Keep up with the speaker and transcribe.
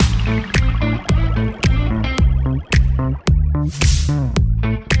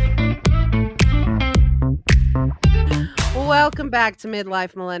back to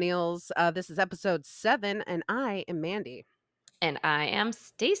Midlife Millennials. This is episode 7, and I am Mandy. And I am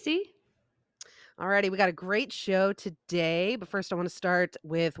Stacey. Alrighty, we got a great show today. But first, I want to start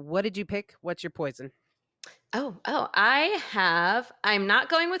with what did you pick? What's your poison? I'm not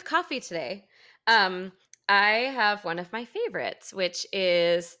going with coffee today. I have one of my favorites, which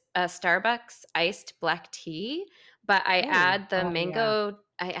is a Starbucks iced black tea, but I add the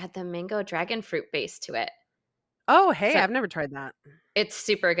mango dragon fruit base to it. Oh, hey, So I've never tried that. it's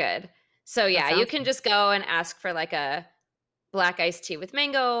super good. So That yeah, you sounds can good. just go and ask for like a black iced tea with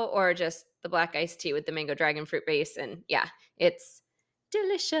mango or just the black iced tea with the mango dragon fruit base. And yeah, it's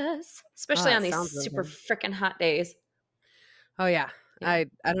delicious, especially Oh, on it these sounds really super good. freaking hot days. Oh yeah, Yeah.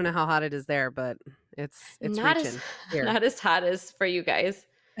 I don't know how hot it is there, but it's Not as reaching here. not as hot as for you guys.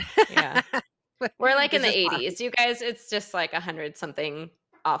 Yeah. We're like in It's the just hot. 80s. You guys, it's just like 100 something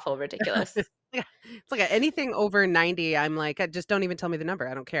awful ridiculous. Yeah, it's like anything over 90. I'm like, just don't even tell me the number.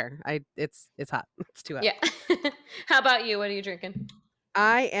 I don't care. It's hot. It's too hot. Yeah. How about you? What are you drinking?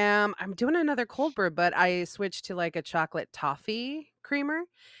 I'm doing another cold brew, but I switched to like a chocolate toffee creamer,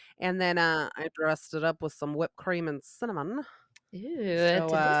 and then I dressed it up with some whipped cream and cinnamon. Ooh, So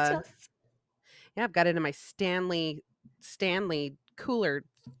delicious. yeah, I've got it in my Stanley cooler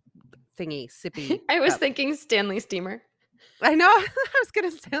thingy sippy I was cup. thinking Stanley steamer. I know. I was gonna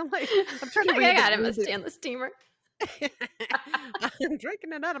sound like I'm trying to Like I read got him a the Stanley steamer. I'm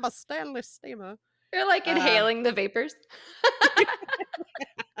drinking it out of a Stanley steamer. You're like Uh, inhaling the vapors.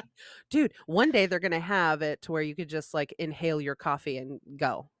 Dude, one day they're gonna have it to where you could just like inhale your coffee and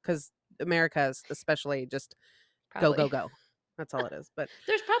go, because America is especially just go, go, Probably. go. That's all it is. But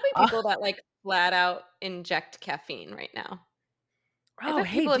There's probably uh, people that like flat out inject caffeine right now. I oh, bet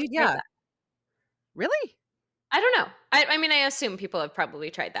hey, people have dude, tried yeah, that. really? I don't know. I mean, I assume people have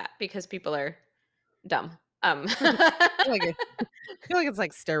probably tried that because people are dumb. I feel like I feel like it's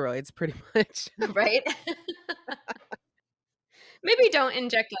like steroids, pretty much. Right? Maybe don't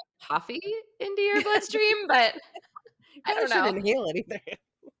inject like coffee into your bloodstream, but You I probably don't shouldn't know. inhale it either.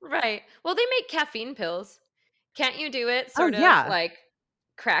 Right. Well, they make caffeine pills. Can't you do it Oh sort of yeah, like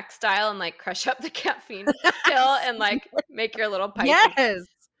crack style and like crush up the caffeine pill and like make your little pipe? yes,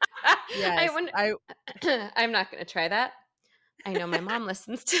 I yes. wouldn't. I I'm not going to try that. I know my mom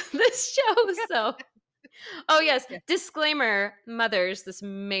listens to this show, so. Oh yes, yeah. disclaimer, mothers, this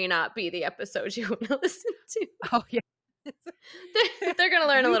may not be the episode you want to listen to. Oh yeah. They're going to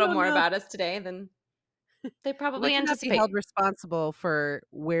learn a We little don't more know. about us today than they We probably cannot be anticipate. held responsible for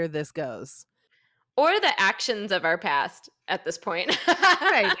where this goes. Or the actions of our past at this point.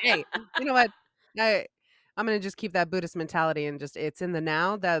 Right. Hey, you know what? I I'm gonna just keep that Buddhist mentality and just it's in the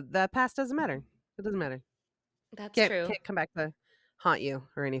now. That past doesn't matter. It doesn't matter. That's Can't true. can't come back to haunt you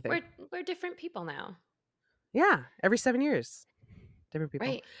or anything. We're different people now. Yeah, every 7 years, different people.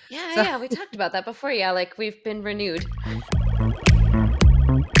 Right. Yeah, So yeah, we talked about that before. Yeah, like we've been renewed.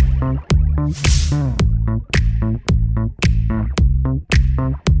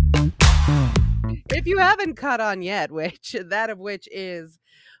 if you haven't caught on yet, which is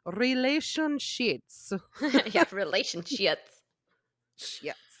relationships. Yeah, relationships.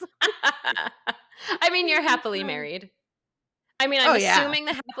 Yes. I mean, you're happily married. I mean, I'm Oh yeah. assuming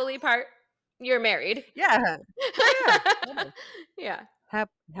the happily part, you're married. Yeah. Oh yeah. Totally. Yeah.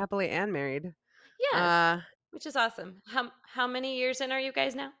 Happily and married. Yes. Uh Which is awesome. How many years in are you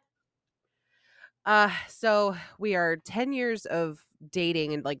guys now? so we are 10 years of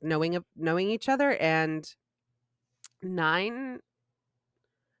dating and like knowing each other, and not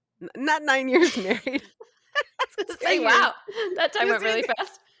 9 years married. I was gonna 10 say, years. wow, that time went really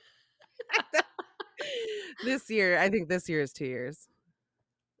fast. This year, I think this year is 2 years.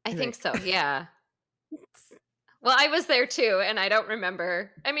 I I think think. so, yeah. Well, I was there too, and I don't remember.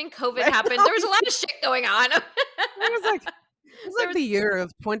 I mean, COVID I happened. know. There was a lot of shit going on. It was There like was the year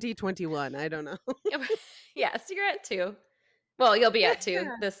of 2021. I don't know. Yes, you're at 2. Well, you'll be at 2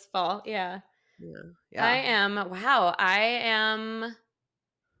 Yeah. this fall, yeah. Yeah. I am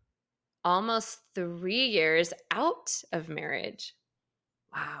almost 3 years out of marriage.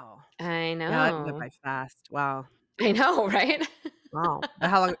 Wow. I Yeah, that went know. by fast. Wow. I know, right? Wow. But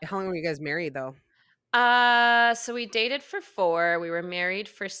how long were you guys married though? So we dated for 4, we were married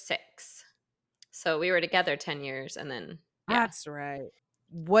for 6. So we were together 10 years and then yeah. That's right.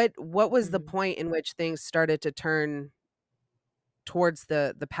 What was the Mhm. point in which things started to turn towards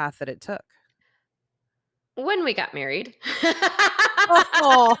the path that it took? When we got married.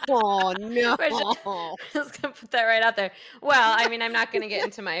 Oh, We're just no. just gonna put that right out there. Well, I mean, I'm not gonna get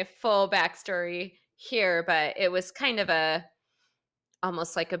into my full backstory here, but it was kind of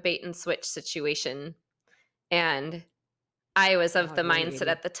almost like a bait and switch situation. And I was of Wow, the you're an mindset 80.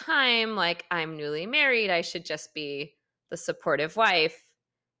 at the time, like, I'm newly married, I should just be the supportive wife,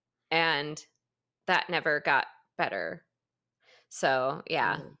 and that never got better. So,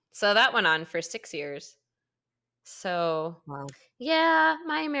 yeah. Oh, So that went on for 6 years. So, wow. yeah,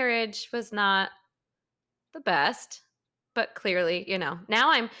 my marriage was not the best, but clearly, now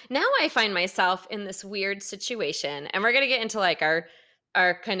I find myself in this weird situation, and we're gonna get into like our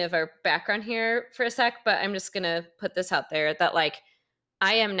kind of our background here for a sec, but I'm just gonna put this out there that like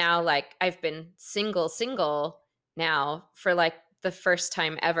I am now like I've been single now for like the first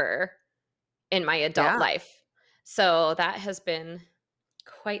time ever in my adult Yeah. life. So that has been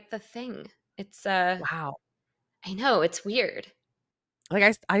quite the thing. It's Wow. I know it's weird.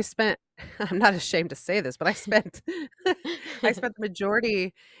 Like, I spent I'm not ashamed to say this, but I spent I spent the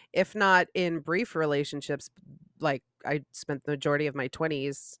majority, if not in brief relationships, like, I spent the majority of my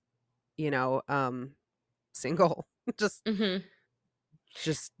 20s, you know, single. Just Mhm.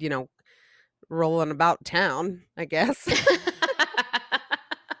 just, rolling about town, I guess.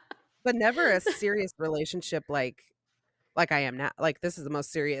 But never a serious relationship like I am now. Like, this is the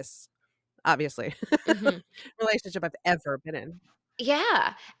most serious, obviously, Mhm. relationship I've ever been in.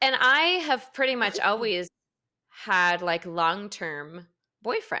 Yeah, and I have pretty much always had, like, long-term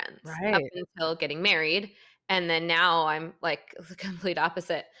boyfriends up Right. until getting married, and then now I'm, like, the complete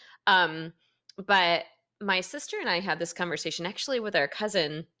opposite. Um, but my sister and I had this conversation actually with our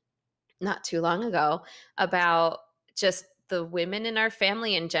cousin not too long ago about just the women in our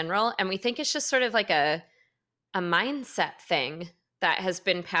family in general, and we think it's just sort of like a mindset thing that has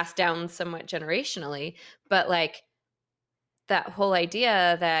been passed down somewhat generationally, but, like, that whole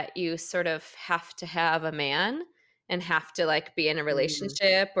idea that you sort of have to have a man and have to, like, be in a Mm,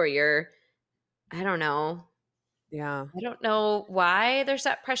 relationship or you're I don't know. yeah, I don't know why there's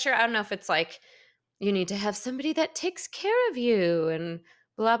that pressure. I don't know if it's like you need to have somebody that takes care of you and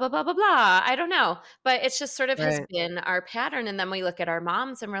blah, blah, blah, blah, blah. I don't know. But it's just sort of has right. been our pattern. And then we look at our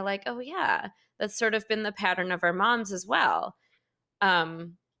moms and we're like, oh, yeah, that's sort of been the pattern of our moms as well.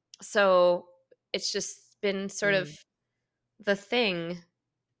 Um, so it's just been sort of Mm, the thing.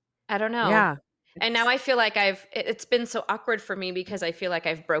 I don't know. yeah. And now It's I feel like it's been so awkward for me because I feel like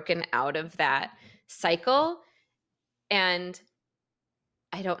I've broken out of that cycle and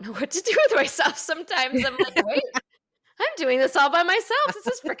I don't know what to do with myself sometimes. I'm like, "Wait, I'm doing this all by myself. This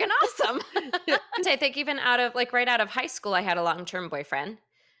is freaking awesome." I think even out of like, right out of high school, I had a long-term boyfriend.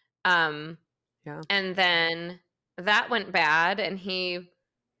 Um, Yeah, and then that went bad, and he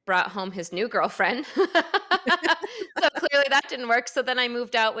brought home his new girlfriend. So, clearly that didn't work, so then I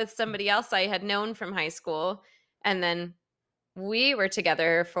moved out with somebody else I had known from high school, and then we were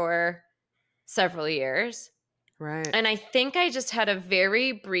together for several years. right. And I think I just had a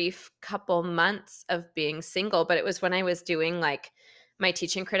very brief couple months of being single, but it was when I was doing, like, my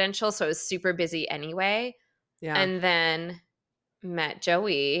teaching credentials, so I was super busy anyway, Yeah, and then met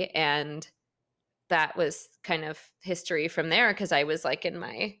Joey, and that was kind of history from there because I was, like, in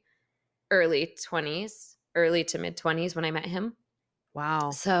my early 20s, early to mid-20s when I met him.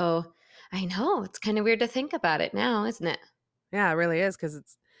 wow. So, I know, it's kinda weird to think about it now, isn't it? Yeah, it really is because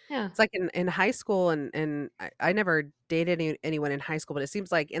Yeah. it's like in high school and I never dated anyone in high school, but it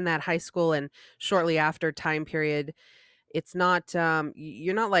seems like in that high school and shortly after time period, it's not,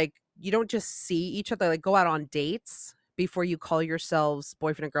 you're not like you don't just see each other, like, go out on dates before you call yourselves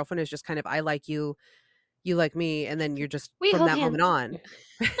boyfriend and girlfriend. It's just kind of, "I like you, you like me," and then you're just We from hold that moment hands. on.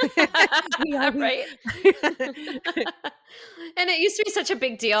 Yeah. We Right? And it used to be such a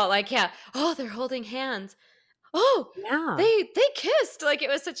big deal, like, yeah, "Oh, they're holding hands. Oh, Yeah, they kissed." Like, it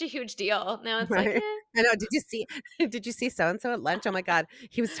was such a huge deal. Now it's like, right? I know, did you see so and so at lunch? Oh my god,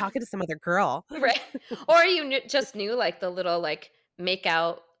 he was talking to some other girl. right. Or you just knew, like, the little, like, make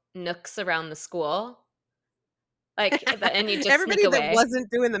out nooks around the school, like, and you just sneak Everybody that away. wasn't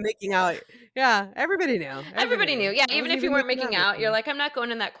doing the making out, yeah, everybody Everybody knew. knew. Yeah, I even wasn't if you even weren't making out making in that out, you're corner. like, "I'm not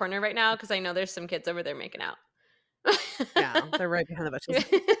going in that corner right now because I know there's some kids over there making out." Yeah, they're right behind the bushes.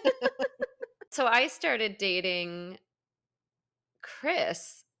 So I started dating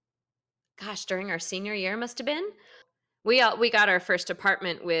Chris, gosh, during our senior year must have been. We got our first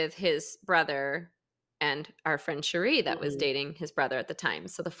apartment with his brother and our friend Cherie that was Mm, dating his brother at the time.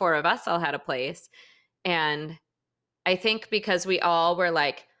 So the 4 of us all had a place, and I think because we all were,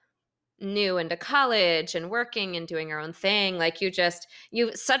 like, new into college and working and doing our own thing, like, you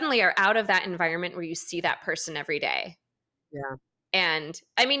suddenly are out of that environment where you see that person every day. yeah, And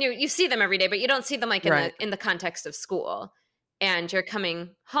I mean, you see them every day, but you don't see them like in right. the context of school. And you're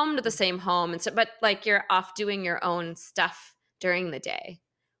coming home to the same home, and so, but like you're off doing your own stuff during the day,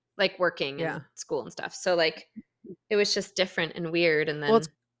 like working and Yeah, school and stuff. So like it was just different and weird, and Well, it's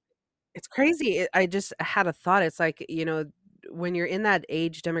then it's crazy. I just had a thought. It's like, when you're in that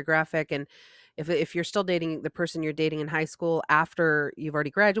age demographic and if you're still dating the person you're dating in high school after you've already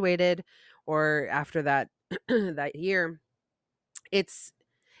graduated or after that that year, it's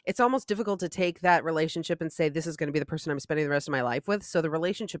it's almost difficult to take that relationship and say this is going to be the person I'm spending the rest of my life with. So the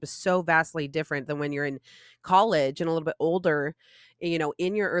relationship is so vastly different than when you're in college and a little bit older,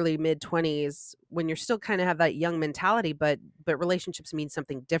 in your early mid 20s when you're still kind of have that young mentality, but relationships mean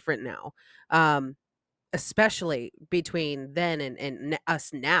something different now. Um especially between then and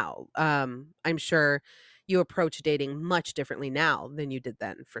us now. I'm sure you approach dating much differently now than you did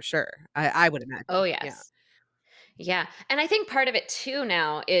then for sure. I would oh, imagine. Yeah. yes. Yeah, and I think part of it too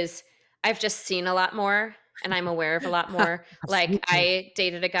now is I've just seen a lot more and I'm aware of a lot more. Like, Absolutely. I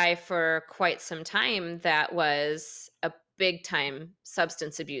dated a guy for quite some time that was a big time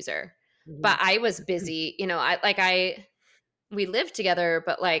substance abuser, but Mhm. I was busy, I we lived together,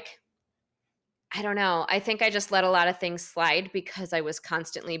 but, like, I don't know, I think I just let a lot of things slide because I was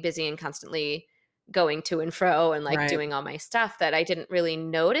constantly busy and constantly going to and fro and, like, Right. doing all my stuff that I didn't really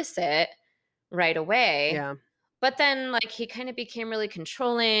notice it right away. Yeah. But then, like, he kinda became really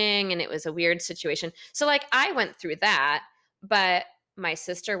controlling, and it was a weird situation. So, like, I went through that, but my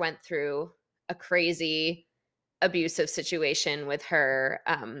sister went through a crazy abusive situation with her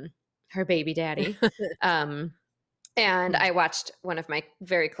baby daddy. Um, and Mm. I watched one of my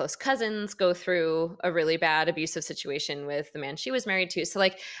very close cousins go through a really bad abusive situation with the man she was married to. So,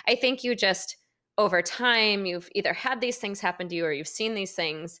 like, I think you just over time, you've either had these things happen to you or you've seen these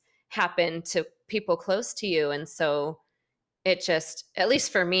things happen to people close to you. And so it just, at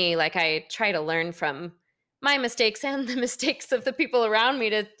least for me, like, I try to learn from my mistakes and the mistakes of the people around me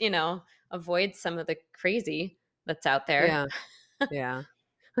to, avoid some of the crazy that's out there. Yeah. Yeah.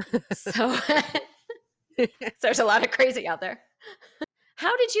 So, so there's a lot of crazy out there.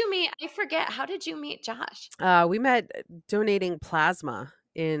 How did you meet? I forget. How did you meet Josh? We met donating plasma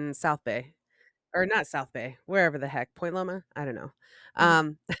in South Bay. Or not South Bay, wherever the heck, Point Loma? I don't know. Mhm.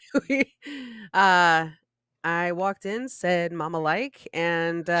 Um, we, uh, I walked in, said "Mama like,"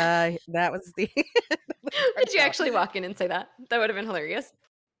 and, that was the end of the Did you cartel. actually walk in and say that? That would have been hilarious.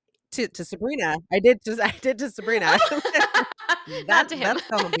 To Sabrina. I did to Sabrina. Oh, That not to him. that's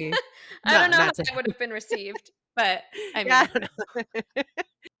gonna be I don't no, know how not to that would have been received, but I yeah, mean, I don't know.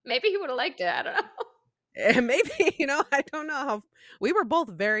 maybe he would have liked it. I don't know. Maybe, I don't know how we were both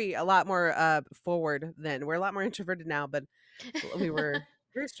a lot more, forward then. We're a lot more introverted now, but we were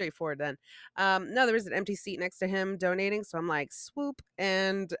very straightforward then. No, there was an empty seat next to him donating, so I'm like, "Swoop,"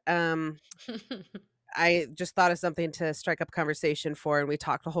 and, I just thought of something to strike up conversation for, and we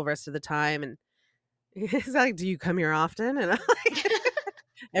talked the whole rest of the time, and he's like, "Do you come here often?" And I'm like,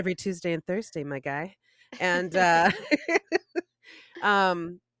 "Every Tuesday and Thursday, my guy." And,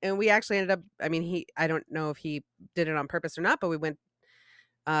 and we actually ended up I don't know if he did it on purpose or not, but we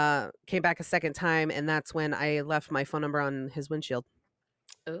came back a second time, and that's when I left my phone number on his windshield.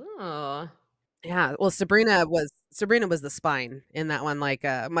 Ooh. Yeah, well, Sabrina was the spine in that one, like,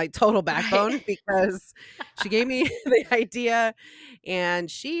 my total Right. backbone because she gave me the idea, and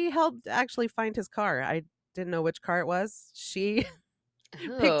she helped actually find his car. I didn't know which car it was. She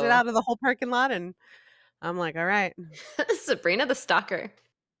picked it Oh. out of the whole parking lot, and I'm like, "Alright." Sabrina the stalker.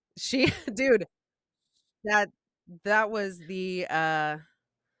 She dude, that that was the, man,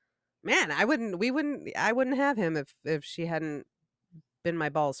 I wouldn't have him if she hadn't been my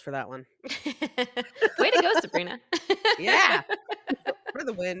balls for that one. Way to go, Sabrina. Yeah, for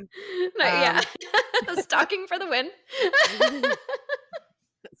the win. No, yeah. Um Stalking for the win.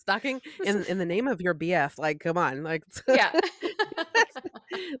 Stalking This in the name of your BF, like, come on, like, yeah.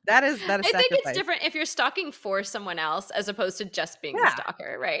 that is I think it's sacrifice. different if you're stalking for someone else as opposed to just being the Yeah,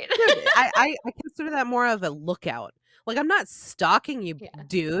 stalker, right? dude, I consider that more of a lookout. Like, I'm not stalking you, Yeah.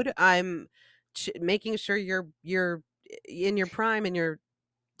 dude, I'm making sure you're in your prime and you're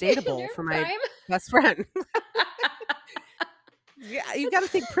In dateable your for my prime. best friend. Yeah, you gotta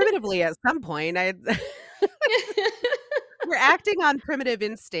think primitively at some point, I we're acting on primitive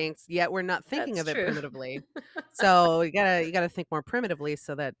instincts, yet we're not thinking That's of it true. primitively. So, you gotta think more primitively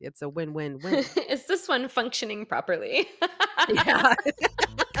so that it's a win-win-win. Is this one functioning properly? Yeah.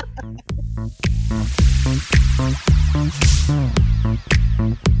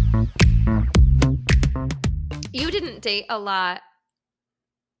 You didn't date a lot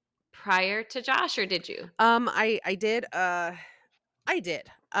prior to Josh, or did you? I did, I did.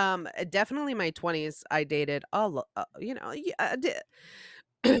 Definitely my 20s, I dated yeah, I did.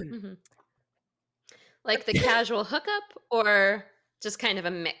 Mhm. Like the casual hookup or Just kind of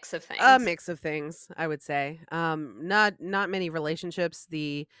a mix of A things. mix of things, I would say. Not many relationships.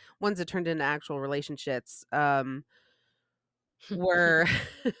 The ones that turned into actual relationships, were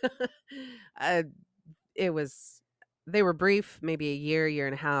uh, it was they were brief, maybe a year, year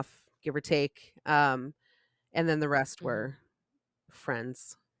and a half, give or take. And then the rest Mhm. were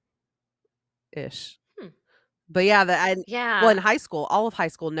friends ish. Hmm. But yeah, well, in Yeah. high school, all of high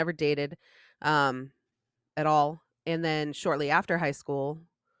school, never dated, um, at all. And then shortly after high school,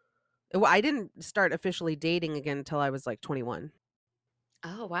 well, I didn't start officially dating again until I was like 21.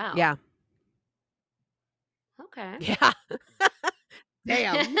 Oh, wow. Yeah. Okay. Yeah.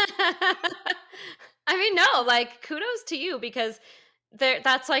 Damn. I mean, no, like, kudos to you because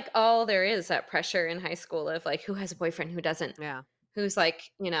that's, like, all there is, that pressure in high school of, like, who has a boyfriend, who doesn't, Yeah. who's,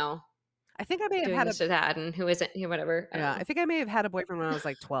 like, I think I may have doing had a this or that, and who isn't, whatever, I don't yeah, know. I think I may have had a boyfriend when I was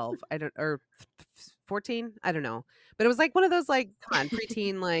like 12. I don't or 14, I don't know. But it was like one of those like, come on,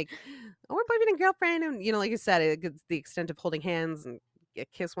 preteen like, oh, we're boyfriend and girlfriend and like you said, it gets the extent of holding hands and a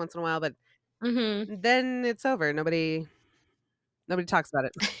kiss once in a while, but Mhm. then it's over. Nobody talks about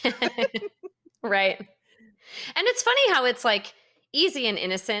it. Right. And it's funny how it's, like, easy and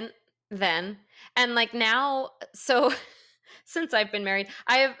innocent then, and, like, now so since I've been married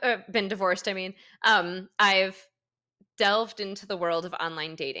I have, been divorced, I mean, I've delved into the world of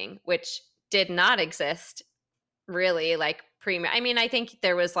online dating, which did not exist really, like, I mean, I think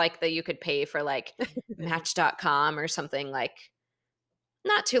there was, like, you could pay for, like, Match.com or something, like,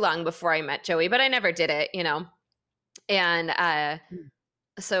 not too long before I met Joey, but I never did it, and,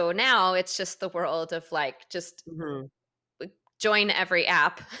 so now it's just the world of, like, just Mhm. join every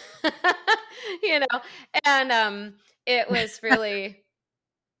app, you know, and, it was really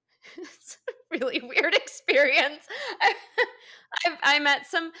it's a really weird experience. I I met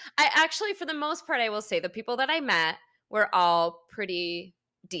I actually, for the most part, I will say the people that I met were all pretty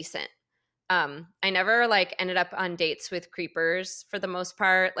decent. I never, like, ended up on dates with creepers for the most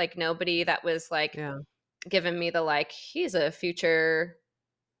part, like, nobody that was, like, Yeah. giving me the, like, "He's a future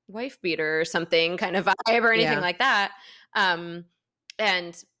wife beater," or something kind of vibe or anything Yeah. like that. Um,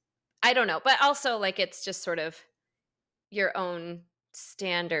 and I don't know, but also, like, it's just sort of your own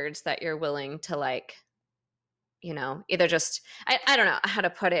standards that you're willing to, like, either just I don't know how to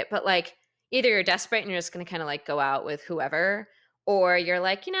put it, but, like, either you're desperate and you're just gonna kinda, like, go out with whoever, or you're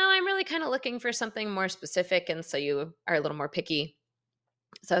like, I'm really kinda looking for something more specific, and so you are a little more picky.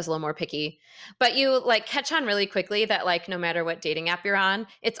 So I was a little more picky. But you, like, catch on really quickly that, like, no matter what dating app you're on,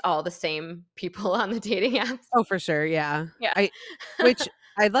 it's all the same people on the dating apps. Oh, for sure, yeah. Yeah. I which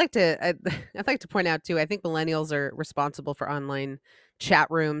I'd like to point out too, I think millennials are responsible for online chat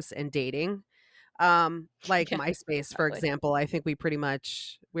rooms and dating. Like Yeah, MySpace, for probably. example, I think we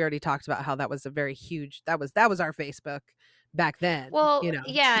already talked about how that was a very huge that was our Facebook back then, Well,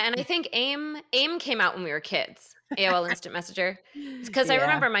 yeah, and I think AIM came out when we were kids, AOL Instant Messenger, because I Yeah,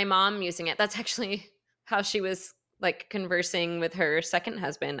 remember my mom using it. That's actually how she was, like, conversing with her second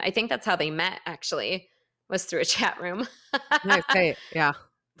husband. I think that's how they met, actually, was through a chat room. nice, hey, yeah.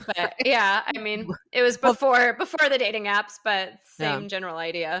 But, yeah, I mean, it was Well, before the dating apps, but yeah. same general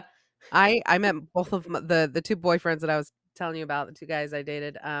idea. I met both of the 2 boyfriends that I was telling you about, the 2 guys I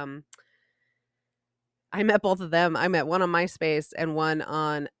dated, I met both of them. I met one on MySpace and one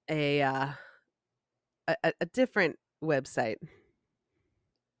on a different website,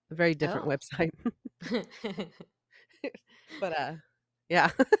 a very different Oh. website. That's But,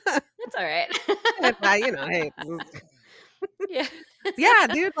 yeah. alright. It's, hey, Yeah. yeah,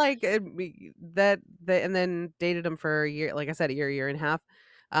 dude, like, and then dated him for a year, like I said, a year, year and a half.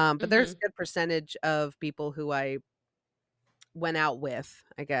 But there's a Mhm. good percentage of people who I went out with,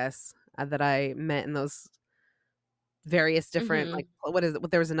 I guess, that I met in those various different, like, Mhm. what is it?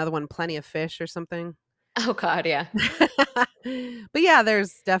 There was another one, Plenty of Fish or something. Oh god, yeah. But yeah,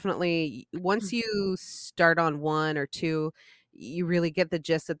 there's definitely once you start on 1 or 2, you really get the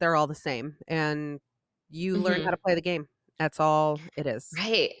gist that they're all the same, and you learn how Mhm. to play the game. That's all it is.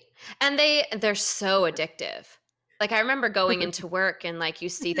 Right. And they're so addictive. Like, I remember going into work and, like, you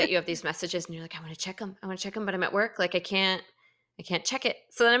see that you have these messages and you're like, "I wanna check them. I wanna check them, but I'm at work, like, I can't check it."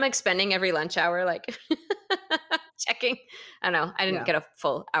 So then I'm, like, spending every lunch hour, like, checking. I don't know, I didn't Yeah. get a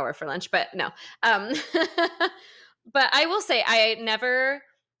full hour for lunch, but no. Um, but I will say I never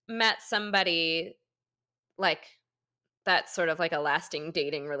met somebody, like, that's sort of like a lasting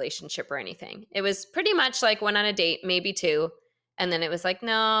dating relationship or anything. It was pretty much like went on a date, maybe 2, and then it was like,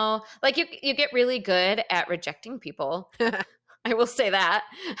 "No." Like, you get really good at rejecting people. I will say that.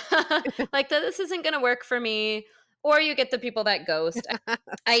 Like, that this isn't gonna work for me, or you get the people that ghost.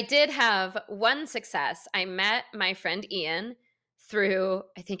 I did have one success. I met my friend Ian through,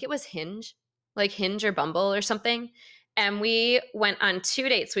 I think it was Hinge, like Hinge or Bumble or something. And we went on 2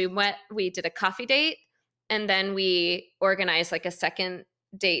 dates. We did a coffee date, and then we organized like a second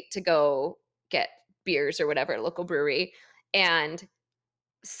date to go get beers or whatever, local brewery. And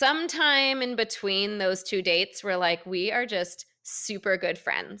sometime in between those 2 dates, we're like, we are just super good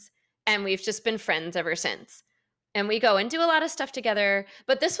friends. And we've just been friends ever since. And we go and do a lot of stuff together.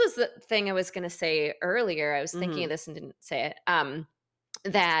 But this was the thing I was going to say earlier. I was thinking of Mhm. this and didn't say it.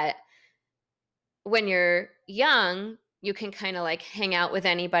 That when you're young, you can kind of like hang out with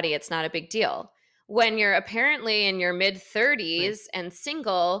anybody. It's not a big deal. When you're apparently in your mid Right. 30s and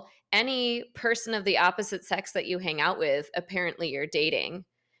single, any person of the opposite sex that you hang out with, apparently you're dating.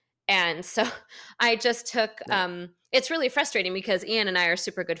 And so I just took Right. it's really frustrating because Ian and I are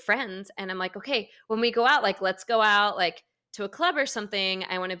super good friends, and I'm like, "Okay, when we go out, like let's go out like to a club or something.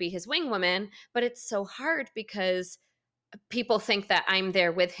 I want to be his wing woman." But it's so hard because people think that I'm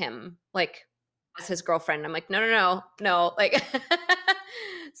there with him, like as his girlfriend. I'm like, "No, no, no. No." Like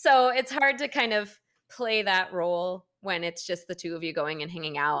so it's hard to kind of play that role when it's just the two of you going and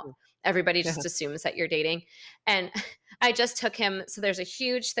hanging out. Mhm. Everybody Yeah. just assumes that you're dating. And I just took him. So there's a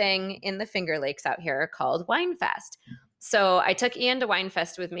huge thing in the Finger Lakes out here called Wine Fest. So I took Ian to Wine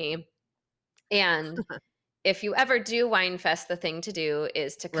Fest with me. And if you ever do Wine Fest, the thing to do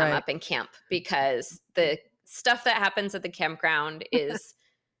is to come Right. up and camp because the stuff that happens at the campground is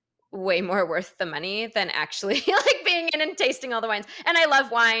way more worth the money than actually like being in and tasting all the wines. And I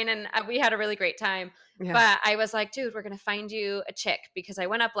love wine, and we had a really great time. Yeah. But I was like, dude, we're going to find you a chick because I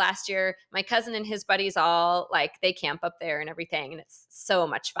went up last year. My cousin and his buddies all like they camp up there and everything. And it's so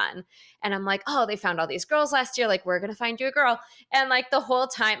much fun. And I'm like, oh, they found all these girls last year. Like, we're going to find you a girl. And like the whole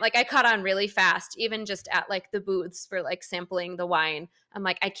time, like I caught on really fast, even just at like the booths for like sampling the wine. I'm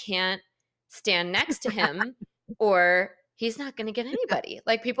like, I can't stand next to him or he's not going to get anybody.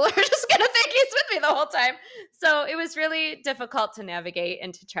 Like people are just going to think he's with me the whole time. So it was really difficult to navigate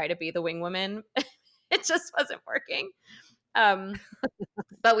and to try to be the wing woman. It just wasn't working. Um,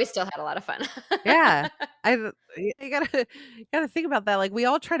 but we still had a lot of fun. Yeah. You gotta think about that. Like we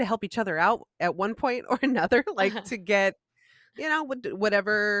all try to help each other out at one point or another, like to get,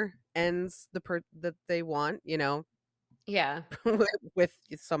 whatever ends that they want, Yeah. with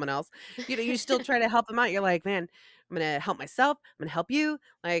someone else. You still try to help them out. You're like, man, I'm gonna help myself. I'm gonna help you.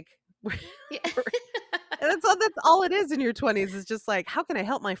 Like, Yeah. and that's all it is in your 20s. Is just like, how can I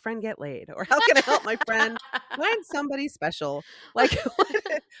help my friend get laid, or how can I help my friend find somebody special? Like,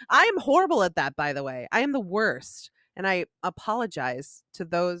 I am horrible at that. By the way, I am the worst, and I apologize to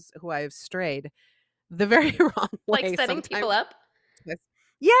those who I have strayed the very wrong Like way setting sometimes. people up. Yes.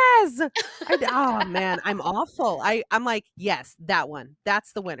 Yes! Oh, man, I'm awful. I'm like, "Yes, that one.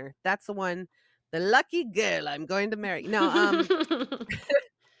 That's the winner. That's the one. The lucky girl I'm going to marry." No,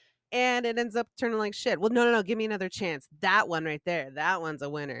 and it ends up turning like shit. "Well, no, no, no, give me another chance. That one right there. That one's a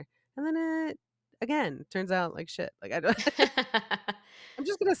winner." And then it, again, turns out like shit. Like, I don't I'm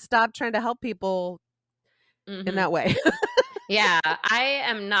just gonna stop trying to help people in Hmm. that way. Yeah, I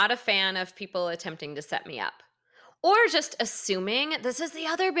am not a fan of people attempting to set me up. Or just assuming this is the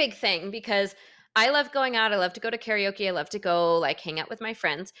other big thing because I love going out. I love to go to karaoke. I love to go like hang out with my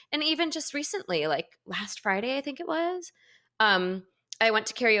friends. And even just recently, like last Friday, I think it was, um, I went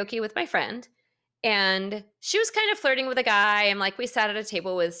to karaoke with my friend and she was kind of flirting with a guy. And like we sat at a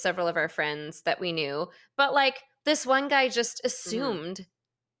table with several of our friends that we knew. But like this one guy just Mhm. assumed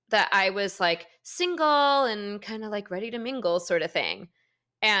that I was like single and kind of like ready to mingle sort of thing.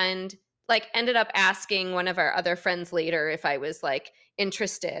 And like ended up asking one of our other friends later if I was like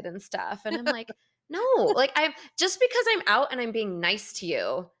interested and stuff. And I'm like, no, like I'm just because I'm out and I'm being nice to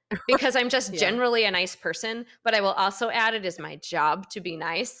you because I'm just Yeah. generally a nice person, but I will also add it is my job to be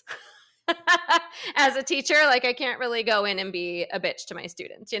nice. As a teacher, like I can't really go in and be a bitch to my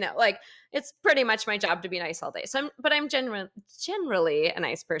students, like it's pretty much my job to be nice all day. So I'm generally a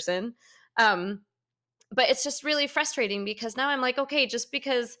nice person. Um, but it's just really frustrating because now I'm like, okay, just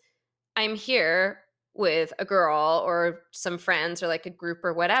because I'm here with a girl or some friends or like a group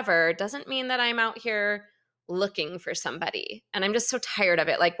or whatever doesn't mean that I'm out here looking for somebody. And I'm just so tired of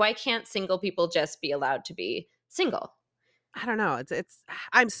it. Like, why can't single people just be allowed to be single? I don't know. It's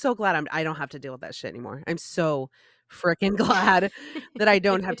I'm so glad I don't have to deal with that shit anymore. I'm so freaking glad that I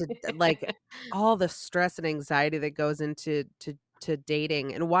don't have to like all the stress and anxiety that goes into to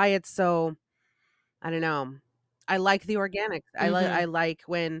dating and why it's so I don't know. I like the organic. I Hmm. like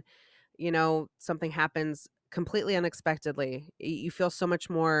when, something happens completely unexpectedly. You feel so much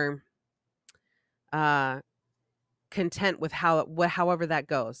more uh content with however that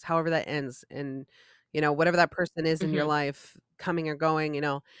goes, however that ends and whatever that person is in your Hmm. life coming or going,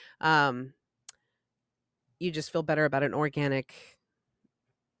 um, you just feel better about an organic,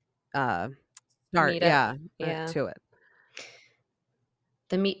 uh, start, Meet up. yeah, Yeah. to it.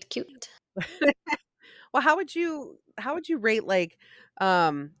 The meet cute. Well, how would you rate, like,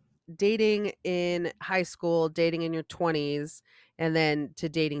 um, dating in high school, dating in your 20s, and then to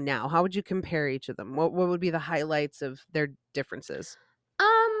dating now? How would you compare each of them? What would be the highlights of their differences?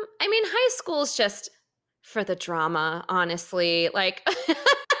 I mean, high school's just for the drama, honestly. Like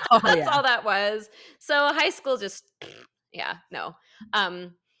Oh, that's yeah. all that was. So high school just yeah, no.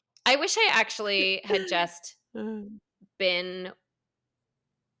 Um I wish I actually had just Mm, been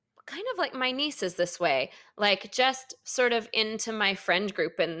kind of like my niece is this way, like just sort of into my friend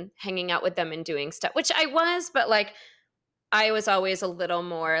group and hanging out with them and doing stuff, which I was, but like I was always a little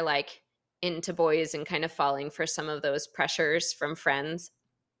more like into boys and kind of falling for some of those pressures from friends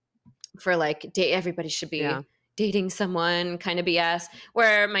for like date everybody should yeah, be dating someone kind of BS,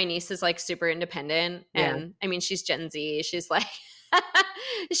 where my niece is like super independent, yeah. and I mean she's Gen Z, she's like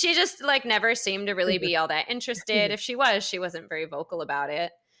she just like never seemed to really be all that interested. If she was, she wasn't very vocal about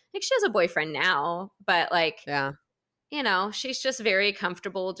it. Like she has a boyfriend now, but like, Yeah, she's just very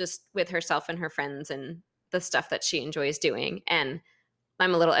comfortable just with herself and her friends and the stuff that she enjoys doing, and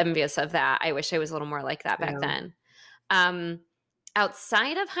I'm a little envious of that. I wish I was a little more like that back yeah, then. um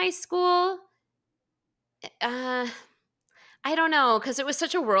Outside of high school, uh, I don't know, because it was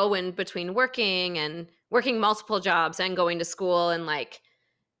such a whirlwind between working multiple jobs and going to school. And like,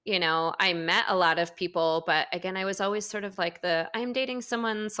 I met a lot of people, but again, I was always sort of like I'm dating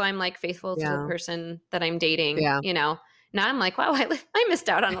someone, so I'm like faithful to the yeah, person that I'm dating, yeah. Now I'm like, wow, I missed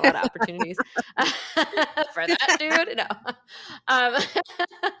out on a lot of opportunities for that dude. No. Um,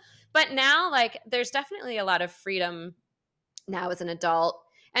 but now, like, there's definitely a lot of freedom now as an adult,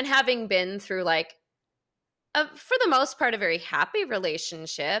 and having been through like for the most part a very happy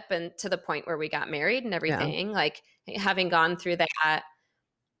relationship, and to the point where we got married and Yeah, everything, like having gone through that,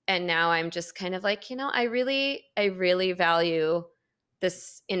 and now I'm just kind of like, I really value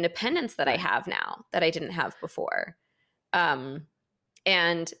this independence that I right. have now that I didn't have before. um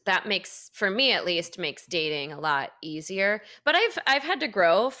and that makes, for me at least, makes dating a lot easier. But I've had to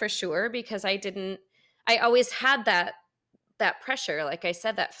grow for sure, because I always had that pressure, like I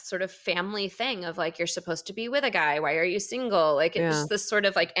said, that sort of family thing of like, you're supposed to be with a guy, why are you single, like it Yeah, just this sort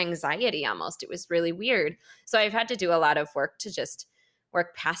of like anxiety almost. It was really weird. So I've had to do a lot of work to just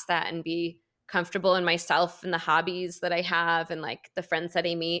work past that and be comfortable in myself and the hobbies that I have and like the friends that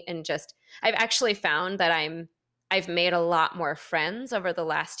I meet. And just, I've actually found that I've made a lot more friends over the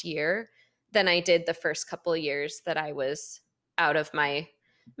last year than I did the first couple of years that I was out of my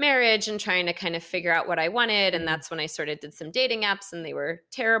marriage and trying to kind of figure out what I wanted. And yeah. that's when I sort of did some dating apps, and they were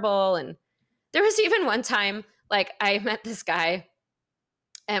terrible. And there was even one time, like, I met this guy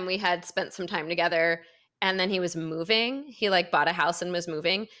and we had spent some time together, and then he was moving. He like bought a house and was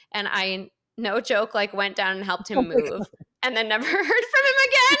moving. And I, no joke, like went down and helped Oh him my move and then never heard from him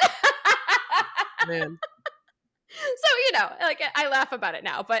again. God, man. So, like I laugh about it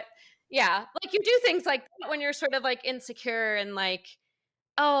now, but yeah, like you do things like that when you're sort of like insecure and like,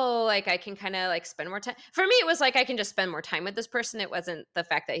 oh, like I can kind of like spend more time. For me, it was like I can just spend more time with this person. It wasn't the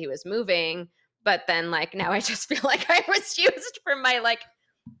fact that he was moving, but then like now I just feel like I was used for my like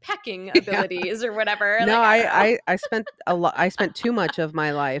pecking Yeah. abilities or whatever. No, Like I don't know. I spent too much of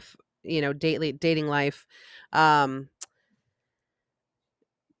my life, dating life, um,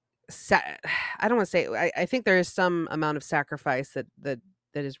 sa I don't wanna say I think there is some amount of sacrifice that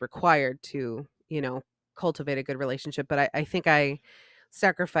is required to, cultivate a good relationship, but I think I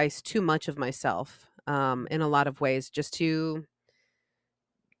sacrificed too much of myself, in a lot of ways just to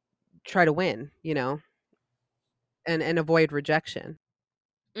try to win, and avoid rejection.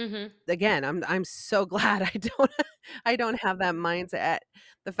 Hmm. Again, I'm so glad I don't have that mindset.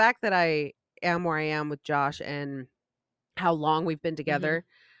 The fact that I am where I am with Josh and how long we've been Hmm. together,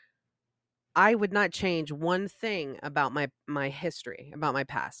 I would not change one thing about my history, about my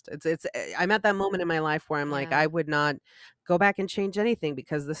past. I'm at that moment in my life where I'm like, Yeah. I would not go back and change anything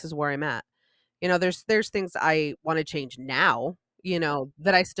because this is where I'm at. There's things I wanna change now,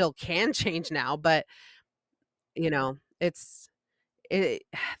 that I still can change now, but, it's it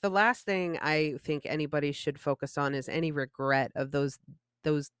the last thing I think anybody should focus on is any regret of those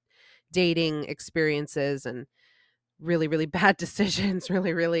dating experiences and really, really bad decisions,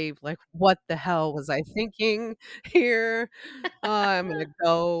 really, really like, "What the hell was I thinking here? I'm gonna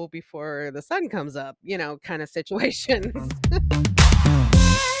go before the sun comes up," kinda situations.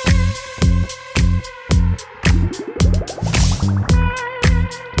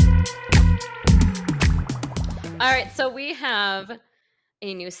 All right, so we have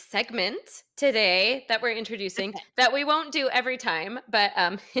a new segment today that we're introducing that we won't do every time, but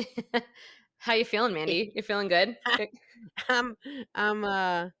how you feeling, Mandy? You feeling good? I'm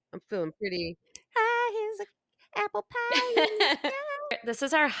I'm feeling pretty high. Here's a apple pie in the This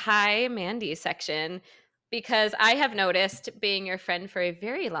is our Hi Mandy section because I have noticed, being your friend for a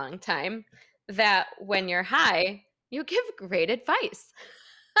very long time, that when you're high, you give great advice.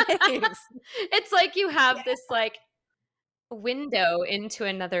 sky. Thanks. It's like you Yeah. have this like window into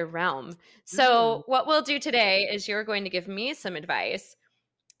another realm. Mm. So what we'll do today is you're going to give me some advice,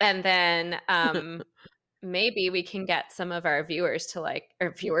 and then maybe we can get some of our viewers to like,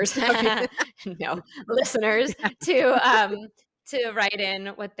 or viewers, Love you. no, listeners Yeah. to write in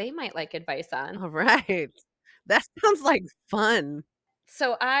what they might like advice on. All right. That sounds like fun.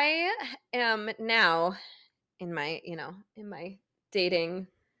 So I am now in my dating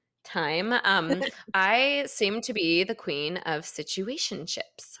time. I seem to be the queen of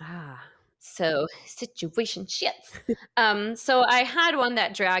situationships. Ah. So situationships. So I had one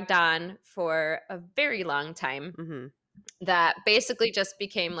that dragged on for a very long time Mhm. that basically just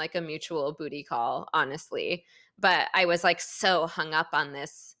became like a mutual booty call, honestly. But I was like so hung up on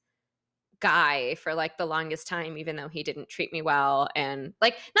this guy for like the longest time, even though he didn't treat me well. And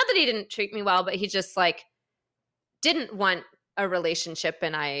like, not that he didn't treat me well, but he just like didn't want a relationship.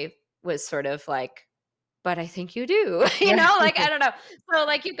 And I was sort of like, but I think you do, like, I Right. don't know. So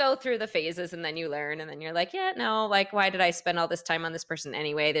like you go through the phases and then you learn and then you're like, yeah, no, like, why did I spend all this time on this person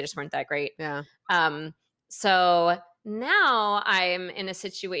anyway? They just weren't that great. Yeah. Um, so now I'm in a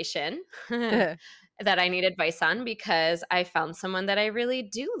situation that I need advice on because I found someone that I really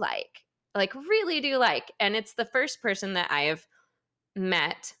do like really do like. And it's the first person that I have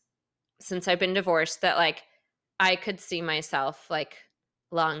met since I've been divorced that like I could see myself like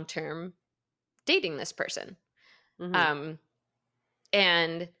long term dating this person. Mhm. Um,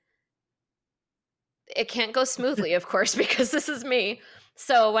 and it can't go smoothly, of course, because this is me.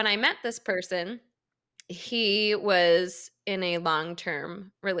 So when I met this person, he was in a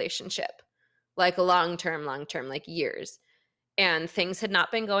long-term relationship, like long term, like years. And things had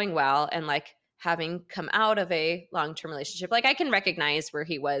not been going well. And like having come out of a long-term relationship, like I can recognize where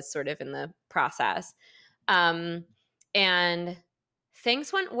he was sort of in the process. Um, and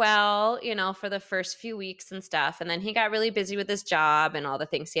things went well, for the first few weeks and stuff. And then he got really busy with his job and all the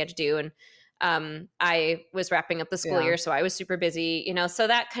things he had to do. And I was wrapping up the school Yeah. year, so I was super busy, so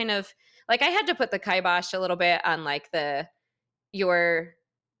that kind of like I had to put the kibosh a little bit on like the you're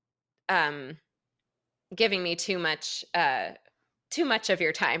um giving me too much of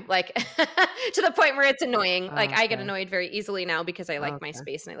your time, like to the point where it's annoying. Like I get Okay. annoyed very easily now because I like my Okay.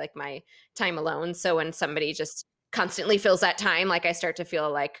 space and I like my time alone. So when somebody just constantly fills that time, like I start to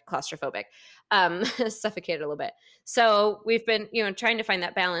feel like claustrophobic, suffocated a little bit. So we've been, trying to find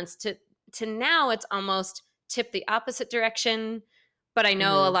that balance to now it's almost tipped the opposite direction, but I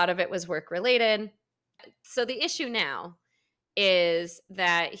know a Mhm. lot of it was work related. So the issue now is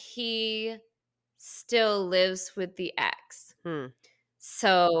that he still lives with the ex. Hmm.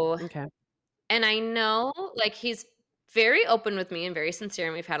 So, Okay. and I know like he's very open with me and very sincere,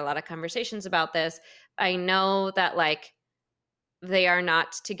 and we've had a lot of conversations about this. I know that like they are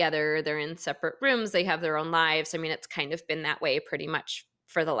not together, they're in separate rooms, they have their own lives. I mean, it's kind of been that way pretty much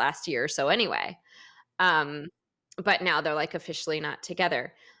for the last year or so anyway. Um, but now they're like officially not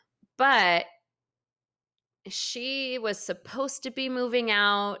together. But she was supposed to be moving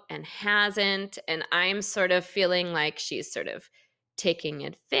out and hasn't, and I'm sort of feeling like she's sort of taking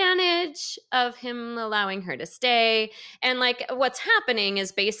advantage of him allowing her to stay. And like what's happening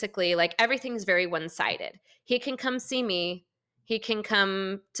is basically like everything's very one-sided. He can come see me, he can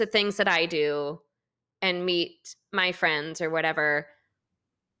come to things that I do and meet my friends or whatever,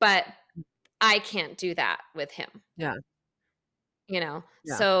 but I can't do that with him. Yeah. Yeah.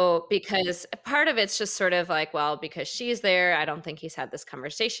 So because part of it's just sort of like, well, because she's there, I don't think he's had this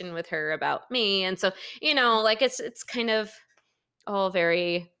conversation with her about me. And so, like it's kind of all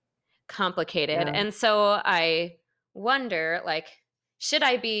very complicated. Yeah. And so I wonder like should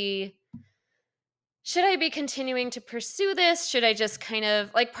I be continuing to pursue this? Should I just kind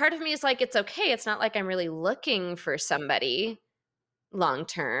of like part of me is like it's okay. It's not like I'm really looking for somebody long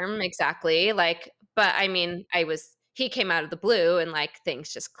term exactly, like, but I mean, he came out of the blue and like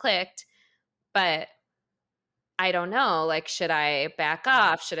things just clicked, but I don't know, like, should I back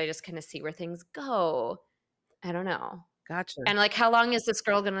off? Should I just kinda see where things go? I don't know. Gotcha. And, like, how long is this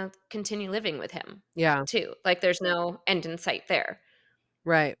girl gonna continue living with him Yeah. too? Like, there's no end in sight there.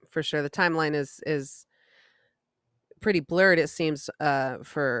 Right. For sure. The timeline is pretty blurred, it seems,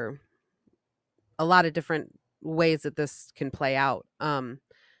 for a lot of different ways that this can play out.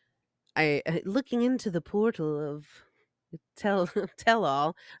 Looking into the portal of tell tell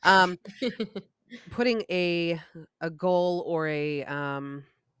all, um, putting a goal or a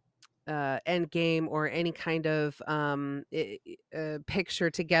end game or any kind of picture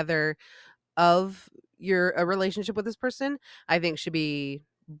together of your a relationship with this person, I think should be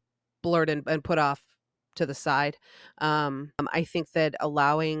blurred and put off to the side. I think that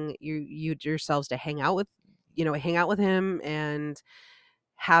allowing you yourselves to hang out with him and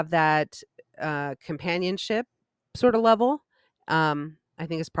have that companionship sort of level. I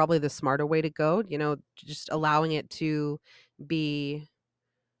think is probably the smarter way to go. Just allowing it to be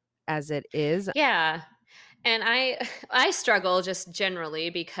as it is. Yeah. And I struggle just generally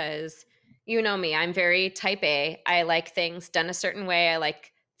because you know me, I'm very type A. I like things done a certain way. I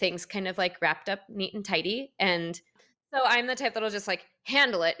like things kind of like wrapped up neat and tidy. And so I'm the type that'll just like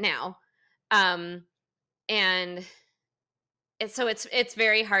handle it now. Um and it's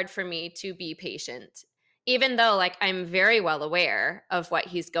very hard for me to be patient. Even though like I'm very well aware of what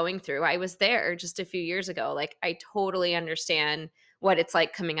he's going through. I was there just a few years ago. Like I totally understand what it's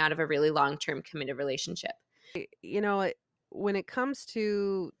like coming out of a really long-term committed relationship. You know, when it comes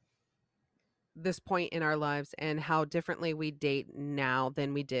to this point in our lives and how differently we date now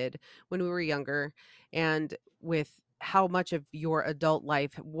than we did when we were younger, and with how much of your adult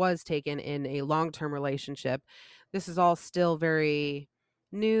life was taken in a long-term relationship, this is all still very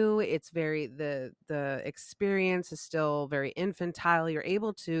new. It's very the experience is still very infantile. You're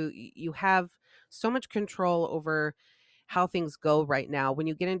able to you have so much control over how things go right now. When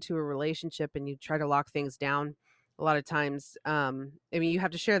you get into a relationship and you try to lock things down, a lot of times, I mean, you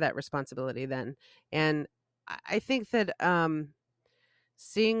have to share that responsibility then. And I think that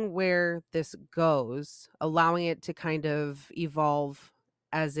seeing where this goes, allowing it to kind of evolve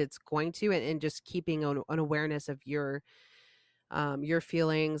as it's going to, and just keeping an awareness of your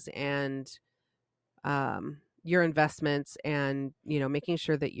feelings and your investments, and making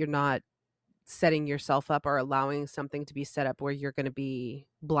sure that you're not setting yourself up or allowing something to be set up where you're going to be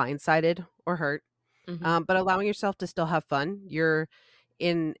blindsided or hurt, Mhm. but allowing yourself to still have fun. You're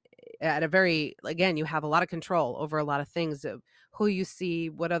in at a very again, you have a lot of control over a lot of things of who you see,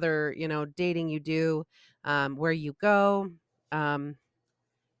 what other, dating you do, where you go. Um,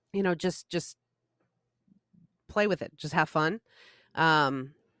 just play with it. Just have fun.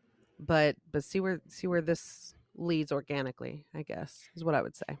 Um, but see where this leads organically, I guess, is what I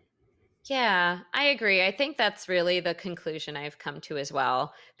would say. Yeah, I agree. I think that's really the conclusion I've come to as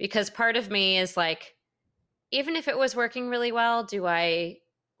well. Because part of me is like, even if it was working really well, do I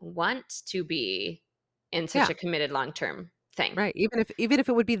want to be in such Yeah. a committed long term thing? Right. Even if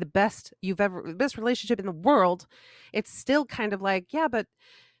it would be the best relationship in the world, it's still kind of like, yeah, but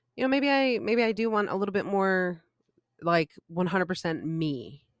maybe I do want a little bit more like 100%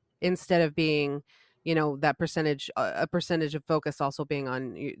 me, instead of being, that percentage a percentage of focus also being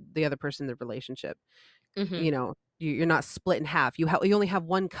on the other person in the relationship. Hmm. You're not split in half. You only have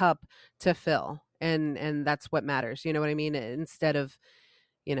one cup to fill, and that's what matters. You know what I mean? Instead of,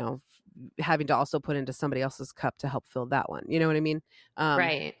 having to also put into somebody else's cup to help fill that one. You know what I mean? Um,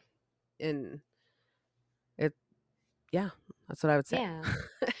 Right. and it, yeah, that's what I would say. Yeah.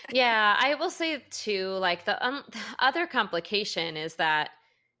 Yeah. I will say too, like the other complication is that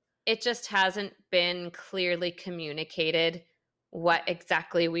it just hasn't been clearly communicated what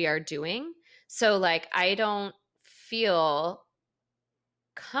exactly we are doing. So, like, I don't feel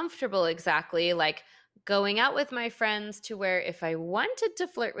comfortable exactly like going out with my friends to where if I wanted to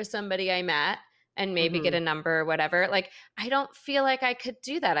flirt with somebody I met and maybe get Hmm. a number or whatever, like I don't feel like I could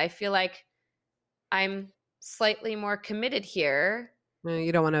do that. I feel like I'm slightly more committed here.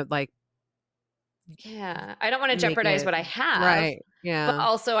 You don't want to like Yeah. I don't want to make jeopardize it what I have, right. but Yeah.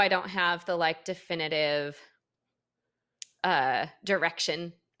 also I don't have the like definitive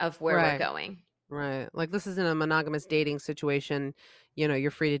direction of where we're Right. going. Right. Like this isn't a monogamous dating situation.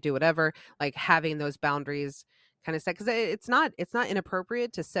 You're free to do whatever. Like having those boundaries kind of set, because it's not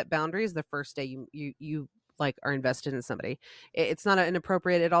inappropriate to set boundaries the first day you like are invested in somebody. It's not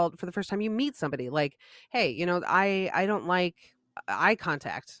inappropriate at all for the first time you meet somebody. Like, hey, I don't like eye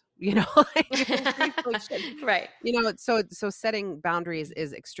contact. Like we really should. Right. So setting boundaries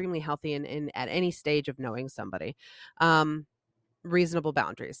is extremely healthy in at any stage of knowing somebody. Um, Reasonable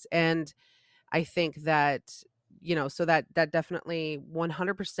boundaries. And I think that, so that definitely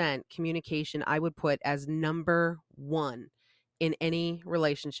 100% communication I would put as number one in any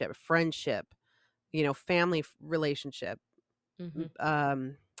relationship, friendship, family relationship, Hmm.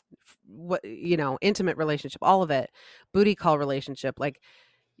 what, intimate relationship, all of it, booty call relationship. Like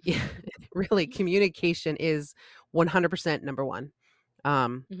Yeah, really, communication is 100% number one.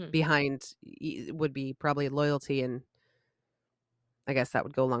 Mhm. Behind would be probably loyalty, and I guess that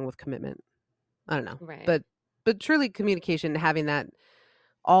would go along with commitment. I don't know, Right. but truly communication, having that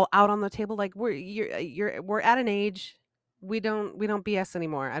all out on the table, like we're at an age we don't BS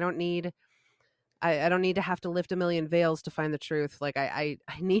anymore. I don't need to have to lift a million veils to find the truth. Like I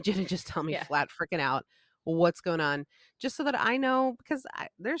need you to just tell me Yeah. flat freaking out what's going on, just so that I know, because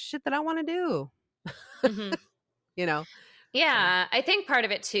there's shit that I want to do, Mhm. you know. So Yeah, I think part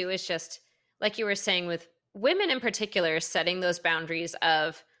of it too is just like you were saying with women in particular, setting those boundaries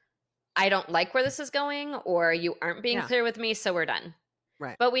of I don't like where this is going, or you aren't being yeah, clear with me, so we're done.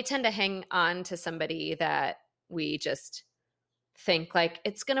 right. But we tend to hang on to somebody that we just think like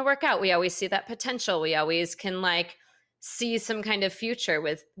it's going to work out. We always see that potential. We always can like see some kind of future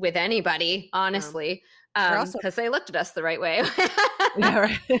with anybody, Um, honestly, or also, because they looked at us the right way. yeah,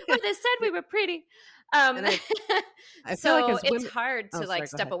 right. Or they said Yeah, we were pretty. Um, and I feel like so as it's women. hard Oh, to like sorry. Go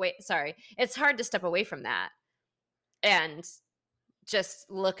step ahead. away. Sorry, it's hard to step away from that and just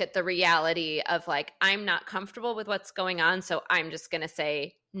look at the reality of like I'm not comfortable with what's going on, so I'm just going to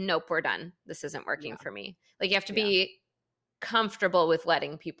say nope, we're done. This isn't working Yeah, for me. Like you have to yeah, be comfortable with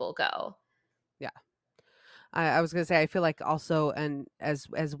letting people go. yeah. I was gonna say, I feel like also, and as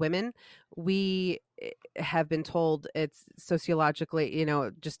women, we have been told, it's sociologically,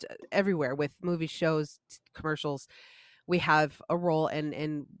 just everywhere with movie shows, commercials, we have a role,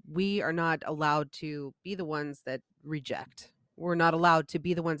 and we are not allowed to be the ones that reject. We're not allowed to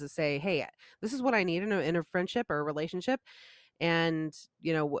be the ones that say, "Hey, this is what I need in a friendship or a relationship," and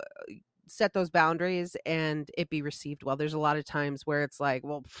set those boundaries and it be received well. There's a lot of times where it's like,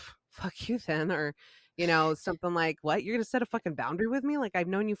 well, fuck you then, or something like, what, you're gonna set a fucking boundary with me? Like, I've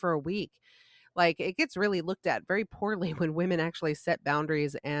known you for a week. Like, it gets really looked at very poorly when women actually set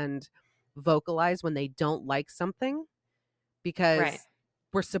boundaries and vocalize when they don't like something, Right. because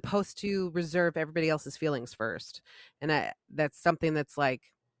we're supposed to reserve everybody else's feelings first. And that's something that's like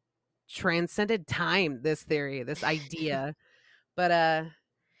transcended time, this theory, this idea. But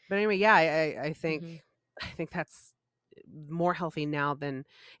anyway, yeah, I think Hmm. I think that's more healthy now than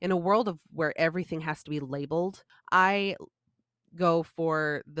in a world of where everything has to be labeled. I go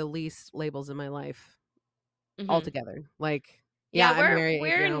for the least labels in my life Hmm. altogether. Like, yeah, Yeah, I'm we're married,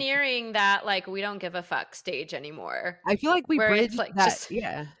 we're nearing that like we don't give a fuck stage anymore. I feel like we Where it's bridged like that. just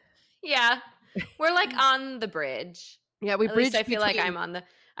Yeah. yeah, we're like on the bridge. Yeah, we At least I bridged feel like between. I'm on the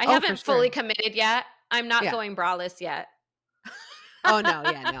I Oh, for haven't sure. fully committed yet. I'm not Yeah. going braless yet. Oh, no,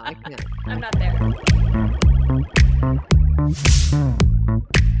 yeah, no, I can't. I'm not there.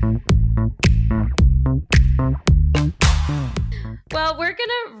 Well, we're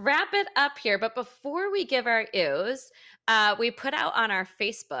gonna wrap it up here, but before we give our ews, we put out on our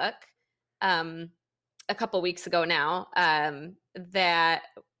Facebook um, a couple weeks ago now that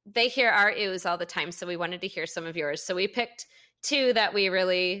they hear our ews all the time, so we wanted to hear some of yours. So we picked two that we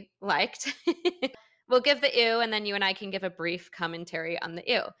really liked. We'll give the ew, and then you and I can give a brief commentary on the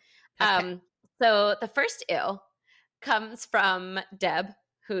ew. Okay. Um, so the first ew comes from Deb,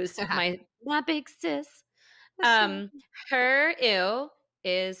 who's my big sis. Um, her ew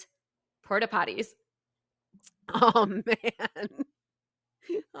is porta potties. Oh, man.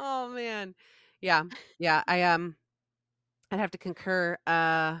 Oh, man. Yeah. Yeah, I'd have to concur.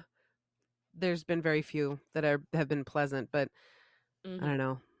 There's been very few that have been pleasant, but I don't Hmm.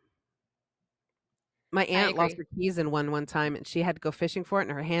 know. My I aunt lost agree. her keys in one time, and she had to go fishing for it,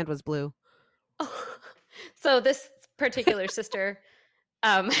 and her hand was blue. So this particular sister,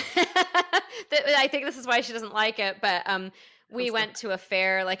 I think this is why she doesn't like it. But I'm we so went to a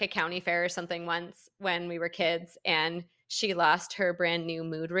fair, like a county fair or something once when we were kids, and she lost her brand new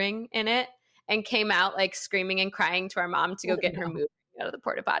mood ring in it and came out like screaming and crying to our mom to go oh, get her no. mood ring out of the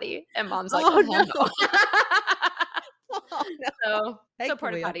porta potty. And mom's like, Oh, "Oh hell no. no!" Oh, no. So Heck,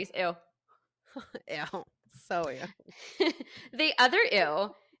 porta Leah. potties, ew. Ew. So, yeah. The other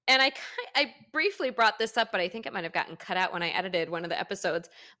ew, and I briefly brought this up, but I think it might have gotten cut out when I edited one of the episodes.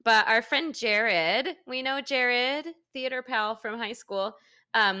 But our friend Jared, we know Jared, theater pal from high school,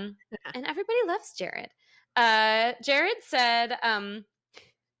 and everybody loves Jared. Jared said,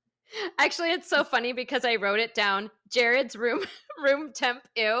 actually, it's so funny because I wrote it down. Jared's room room temp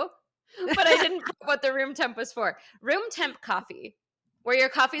ew, but I didn't put what the room temp was for. Room temp coffee, where your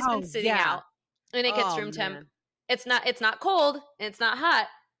coffee's been Oh, sitting yeah. out and it gets Oh, room temp. man. It's not cold and it's not hot.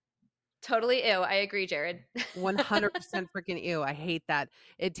 Totally ew. I agree, Jared. 100% freaking ew. I hate that.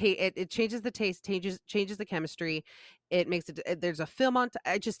 It changes the taste, changes the chemistry. It makes it, there's a film on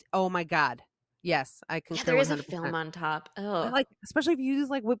I just, oh my God. Yes, I Yeah, concur there is a 100%. film on top. I Oh, like especially if you use,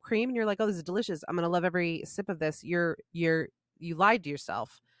 like, whipped cream and you're like, "Oh, this is delicious. I'm gonna love every sip of this." You lied to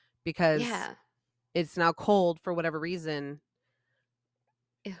yourself because yeah. it's now cold for whatever reason,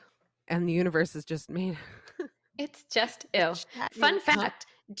 Ew. and the universe is just made It's just ew. shat in your Fun cup. fact,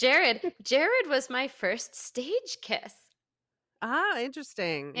 Jared was my first stage kiss Ah,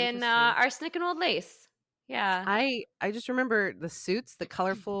 interesting, in interesting. Arsenic and Old Lace. Yeah. I just remember the suits, the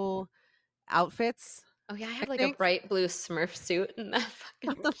colorful outfits, Oh yeah, I I had like a think. bright blue Smurf suit in that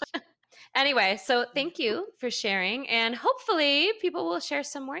fucking show. Anyway, so thank you for sharing, and hopefully people will share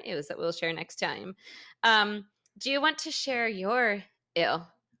some more ews that we'll share next time. Um, do you want to share your ew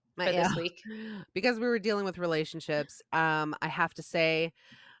for Yeah. this week? Because we were dealing with relationships, I have to say,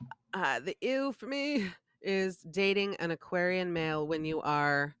 the ew for me is dating an Aquarian male when you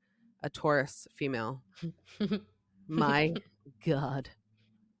are a Taurus female. My God.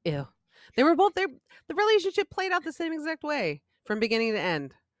 Ew. They were both there. The relationship played out the same exact way from beginning to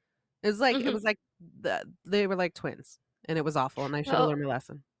end. It was like they were like twins, and it was awful, and I should have Well, learned my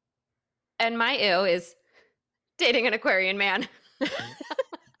lesson. and my ew is dating an Aquarian man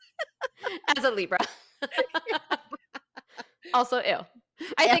as a Libra. Also, ew.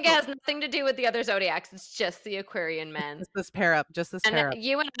 I think it Ew. has nothing to do with the other zodiacs. It's just the Aquarian men. Just this And pair up.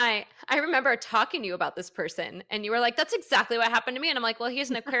 you and I remember talking to you about this person, and you were like, "That's exactly what happened to me." And I'm like, "Well, he's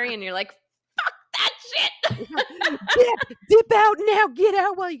an Aquarian." And you're like, "Fuck that shit." Dip out now. Get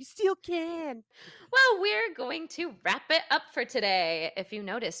out while you still can. Well, we're going to wrap it up for today. If you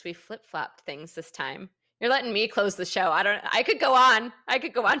noticed, we flip flopped things this time. You're letting me close the show. I could go on. I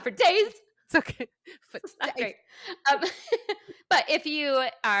could go on for days. It's okay. But It's not great. Um, but if you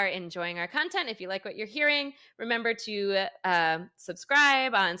are enjoying our content, if you like what you're hearing, remember to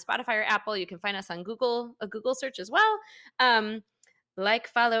subscribe on Spotify or Apple. You can find us on Google, a Google search as well. Like,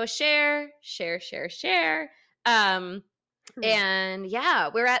 follow, share. And yeah,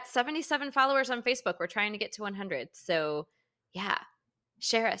 we're at 77 followers on Facebook. We're trying to get to 100. So yeah,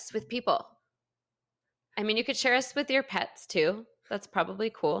 share us with people. I mean, you could share us with your pets too. That's probably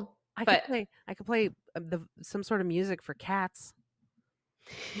cool. But I could play some sort of music for cats.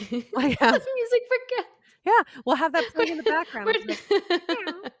 music Like, have for cats. yeah, we'll have that playing in the background. It'll be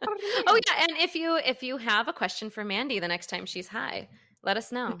like, Oh yeah, and if you have a question for Mandy the next time she's high, let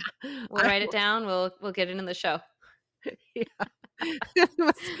us know. We'll I write it down. We'll get it in the show.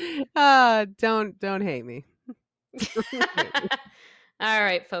 yeah. Don't hate me. Don't hate me. All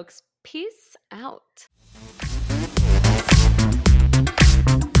right, folks. Peace out.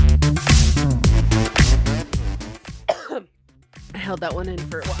 I held that one in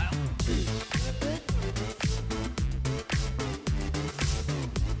for a while.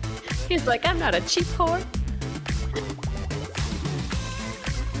 He's like, I'm not a cheap whore.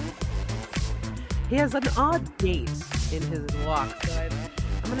 He has an odd gait in his walk, so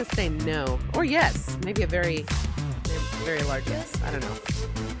I'm gonna say no or yes. Maybe a very large yes. I don't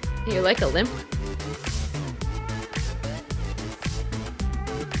know. You like a limp?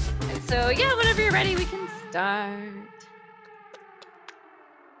 So yeah, whenever you're ready, we can start.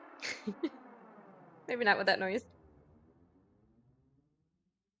 Maybe not with that noise.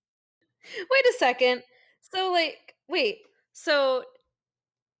 Wait a second. So wait. So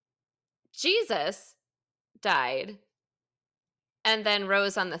Jesus died and then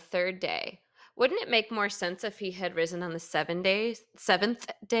rose on the third day. Wouldn't it make more sense if he had risen on the seventh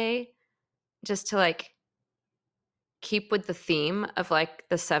day, just to like keep with the theme of like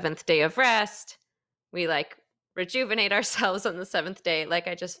the seventh day of rest? We like rejuvenate ourselves on the seventh day. Like,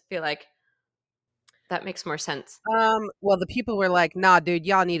 I just feel like that makes more sense. Well, the people were like, "Nah, dude,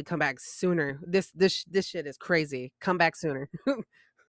 y'all need to come back sooner. This shit is crazy. Come back sooner."